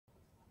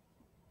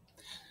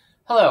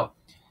Hello.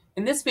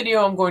 In this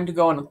video, I'm going to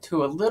go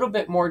into a little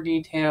bit more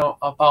detail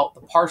about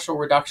the partial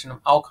reduction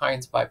of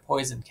alkynes by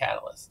poison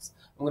catalysts.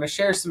 I'm going to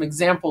share some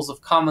examples of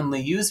commonly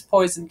used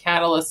poison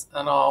catalysts,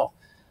 and I'll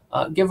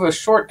give a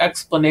short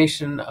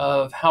explanation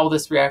of how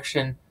this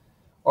reaction,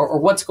 or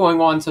what's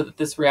going on so that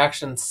this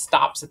reaction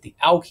stops at the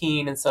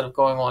alkene instead of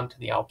going on to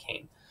the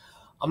alkane.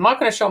 I'm not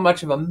going to show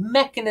much of a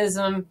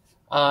mechanism,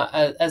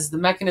 as the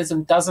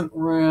mechanism doesn't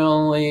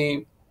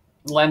really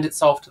lend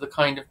itself to the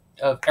kind of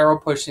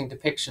arrow-pushing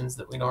depictions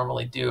that we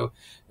normally do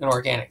in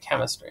organic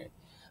chemistry.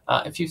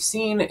 If you've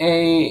seen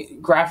a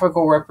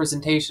graphical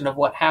representation of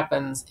what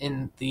happens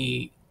in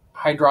the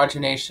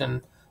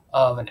hydrogenation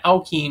of an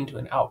alkene to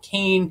an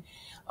alkane,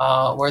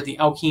 where the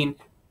alkene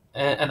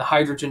and the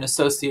hydrogen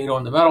associate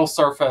on the metal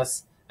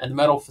surface, and the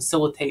metal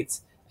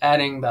facilitates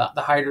adding the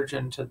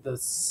hydrogen to the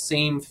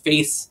same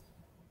face,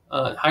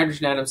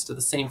 hydrogen atoms to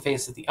the same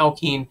face of the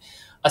alkene,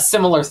 a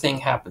similar thing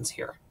happens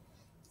here.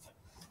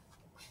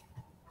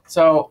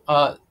 So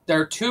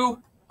there are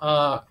two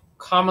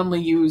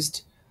commonly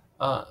used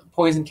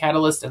poison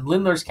catalysts, and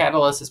Lindlar's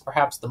catalyst is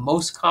perhaps the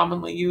most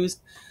commonly used.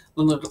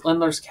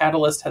 Lindlar's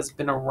catalyst has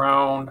been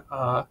around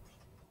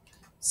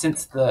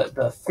since the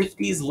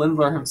 50s.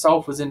 Lindlar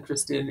himself was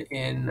interested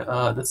in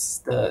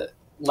the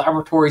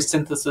laboratory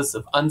synthesis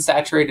of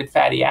unsaturated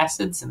fatty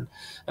acids, and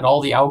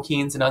all the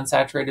alkenes and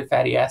unsaturated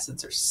fatty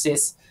acids are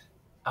cis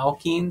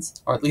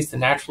alkenes, or at least the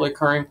naturally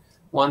occurring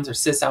ones are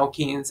cis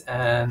alkenes.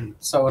 And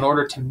so in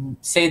order to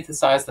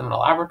synthesize them in a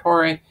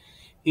laboratory,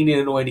 he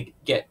needed a way to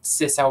get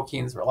cis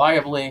alkenes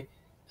reliably,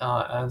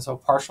 and so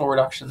partial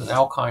reduction in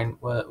alkyne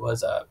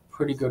was a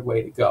pretty good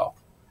way to go.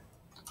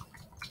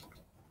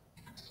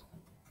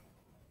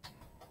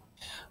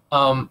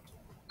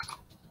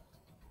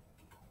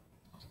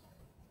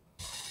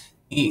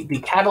 The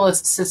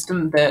catalyst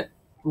system that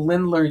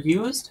Lindlar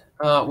used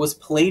was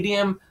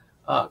palladium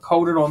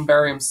coated on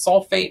barium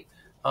sulfate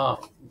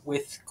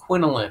with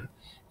quinoline.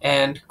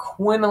 And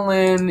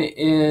quinoline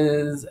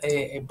is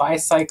a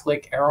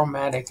bicyclic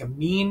aromatic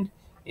amine.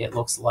 It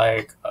looks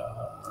like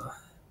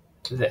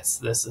this.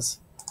 This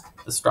is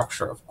the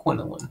structure of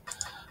quinoline.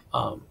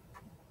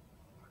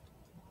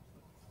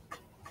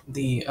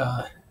 The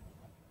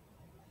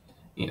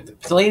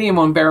palladium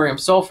on barium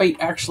sulfate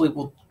actually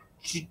will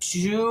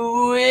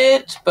do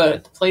it,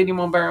 but the palladium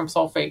on barium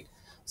sulfate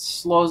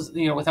slows,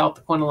 without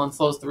the quinoline,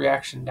 slows the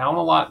reaction down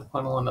a lot. The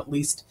quinoline at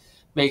least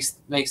makes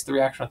the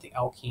reaction with the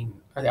alkene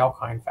or the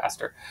alkyne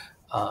faster.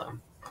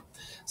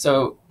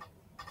 So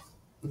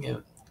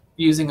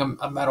using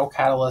a metal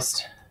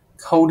catalyst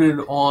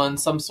coated on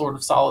some sort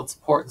of solid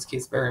support, in this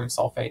case barium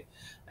sulfate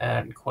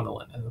and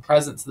quinoline, and the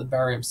presence of the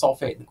barium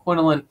sulfate and the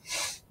quinoline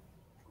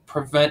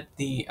prevent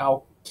the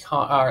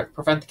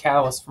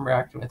catalyst from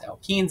reacting with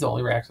alkenes,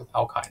 only reacts with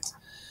alkynes.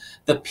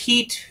 The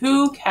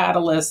P2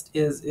 catalyst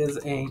is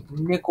a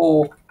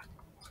nickel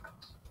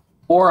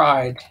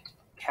boride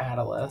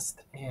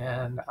catalyst,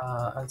 and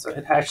so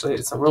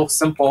it's a real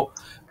simple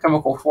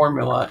chemical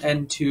formula,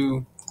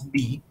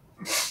 N2B.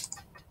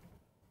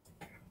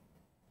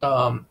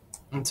 And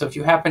so if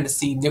you happen to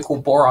see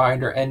nickel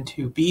boride or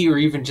N2B or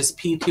even just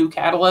P2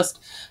 catalyst,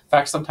 in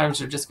fact, sometimes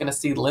you're just going to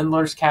see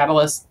Lindlar's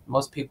catalyst.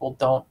 Most people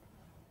don't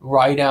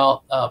write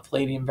out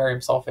palladium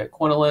barium sulfate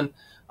quinoline.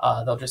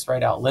 They'll just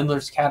write out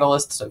Lindlar's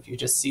catalyst. So if you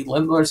just see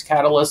Lindlar's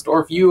catalyst,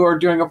 or if you are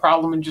doing a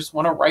problem and just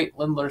want to write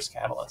Lindlar's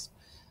catalyst,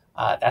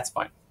 that's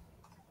fine.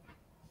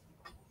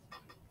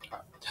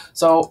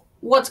 So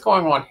what's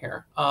going on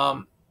here?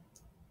 I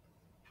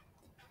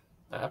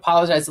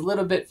apologize a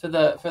little bit for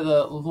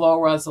the low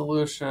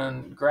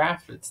resolution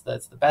graph.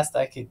 That's the best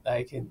I could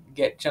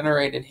get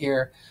generated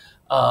here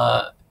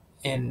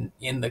in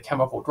the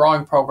chemical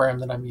drawing program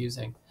that I'm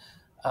using.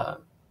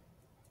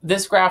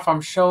 This graph,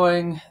 I'm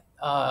showing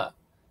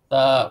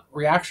the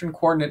reaction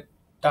coordinate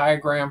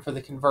diagram for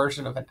the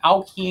conversion of an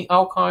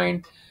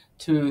alkyne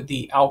to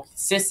the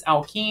cis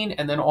alkene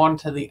and then on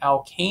to the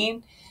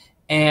alkane.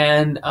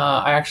 And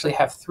I actually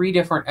have three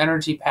different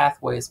energy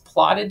pathways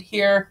plotted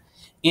here.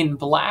 In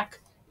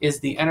black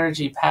is the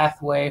energy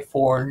pathway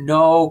for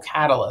no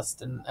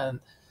catalyst. And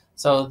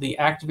so the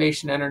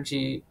activation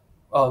energy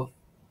of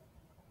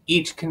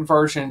each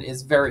conversion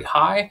is very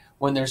high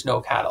when there's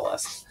no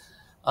catalyst.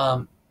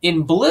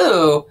 In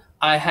blue,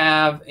 I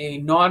have a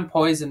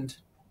non-poisoned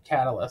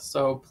catalyst,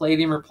 so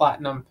palladium or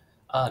platinum,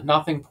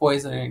 nothing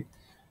poisoning.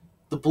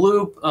 The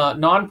blue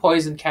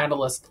non-poison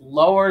catalyst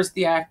lowers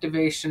the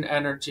activation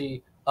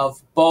energy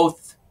of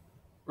both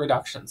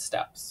reduction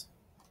steps.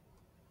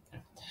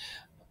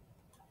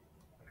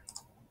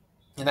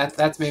 And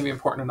that's maybe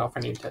important enough. I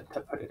need to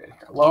put it in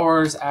here.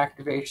 Lowers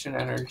activation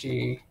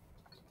energy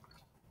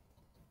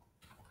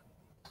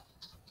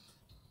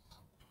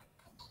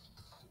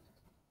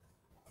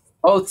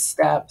both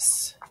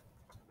steps.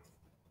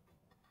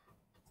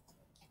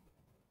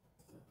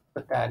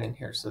 Put that in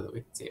here so that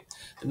we can see it.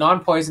 The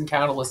non-poison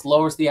catalyst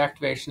lowers the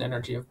activation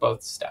energy of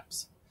both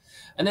steps.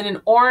 And then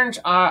in orange,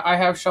 I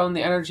have shown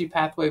the energy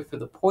pathway for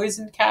the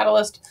poison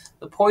catalyst.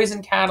 The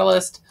poison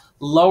catalyst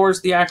lowers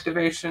the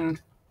activation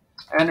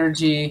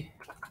energy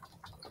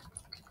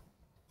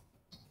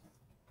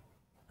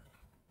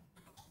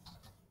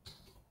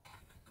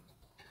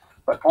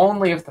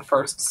only of the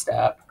first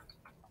step.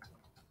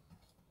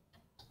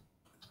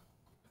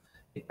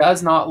 It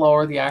does not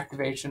lower the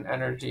activation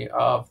energy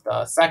of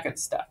the second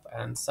step.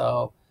 And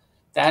so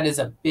that is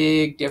a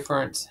big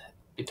difference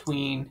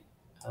between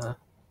the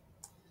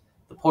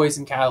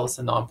poison catalyst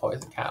and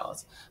non-poison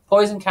catalyst.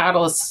 Poison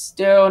catalyst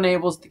still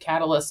enables the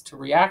catalyst to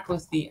react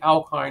with the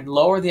alkyne,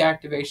 lower the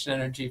activation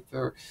energy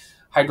for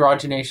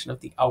hydrogenation of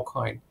the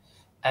alkyne,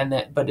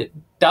 but it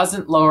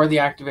doesn't lower the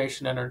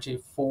activation energy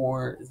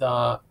for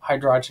the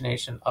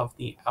hydrogenation of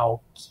the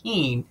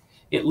alkene.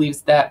 It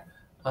leaves that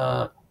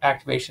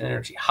activation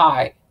energy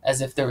high, as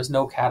if there was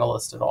no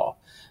catalyst at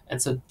all.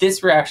 And so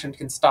this reaction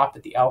can stop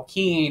at the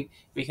alkene,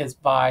 because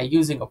by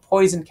using a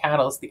poison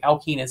catalyst, the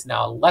alkene is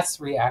now less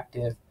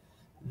reactive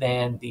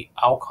than the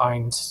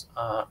alkynes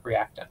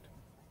reactant.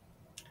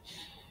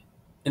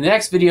 In the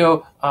next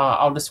video,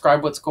 I'll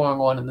describe what's going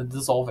on in the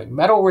dissolving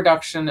metal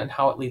reduction and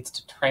how it leads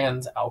to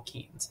trans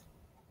alkenes.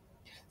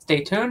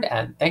 Stay tuned,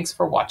 and thanks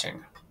for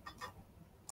watching.